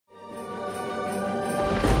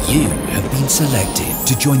You have been selected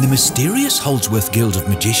to join the mysterious Holdsworth Guild of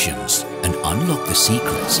Magicians and unlock the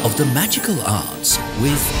secrets of the magical arts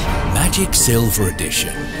with Magic Silver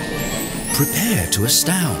Edition. Prepare to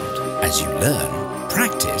astound as you learn,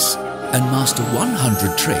 practice, and master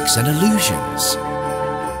 100 tricks and illusions.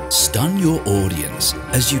 Stun your audience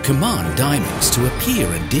as you command diamonds to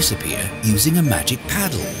appear and disappear using a magic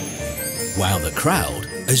paddle. Wow the crowd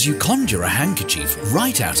as you conjure a handkerchief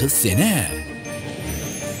right out of thin air.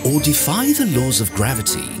 Or defy the laws of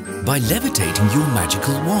gravity by levitating your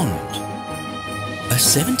magical wand. A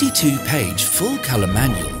 72-page full-colour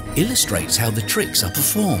manual illustrates how the tricks are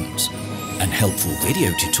performed, and helpful video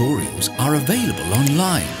tutorials are available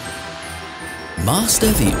online.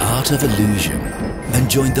 Master the art of illusion and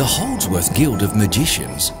join the Holdsworth Guild of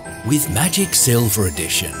Magicians with Magic Silver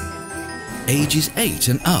Edition. Ages 8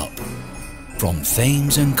 and up. From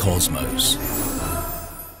Thames Kosmos.